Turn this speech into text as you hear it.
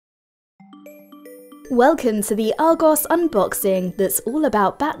Welcome to the Argos unboxing that's all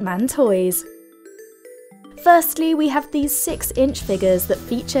about Batman toys. Firstly, we have these 6-inch figures that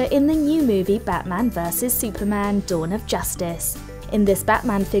feature in the new movie Batman vs Superman: Dawn of Justice. In this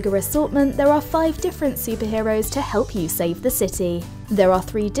Batman figure assortment, there are 5 different superheroes to help you save the city. There are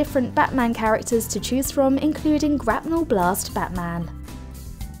 3 different Batman characters to choose from, including Grapnel Blast Batman.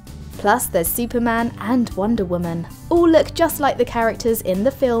 Plus there's Superman and Wonder Woman. All look just like the characters in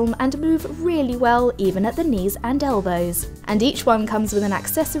the film and move really well even at the knees and elbows. And each one comes with an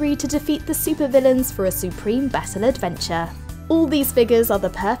accessory to defeat the supervillains for a supreme battle adventure. All these figures are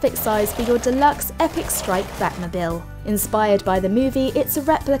the perfect size for your deluxe Epic Strike Batmobile. Inspired by the movie, it's a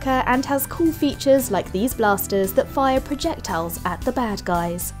replica and has cool features like these blasters that fire projectiles at the bad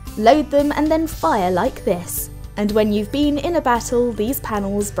guys. Load them and then fire like this. And when you've been in a battle, these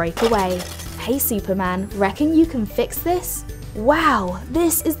panels break away. Hey Superman, reckon you can fix this? Wow,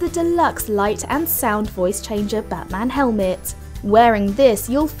 this is the deluxe light and sound voice changer Batman helmet. Wearing this,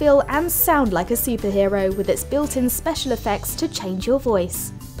 you'll feel and sound like a superhero with its built-in special effects to change your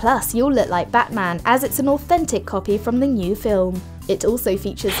voice. Plus, you'll look like Batman as it's an authentic copy from the new film. It also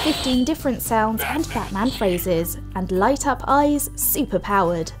features 15 different sounds and Batman phrases, and light up eyes, super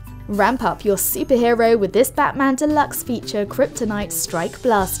powered. Ramp up your superhero with this Batman Deluxe feature Kryptonite Strike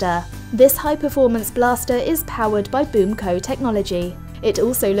Blaster. This high-performance blaster is powered by Boomco technology. It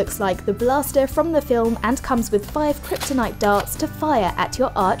also looks like the blaster from the film and comes with 5 Kryptonite darts to fire at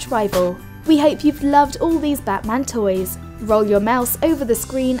your arch-rival. We hope you've loved all these Batman toys. Roll your mouse over the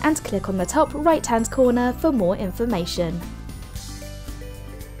screen and click on the top right-hand corner for more information.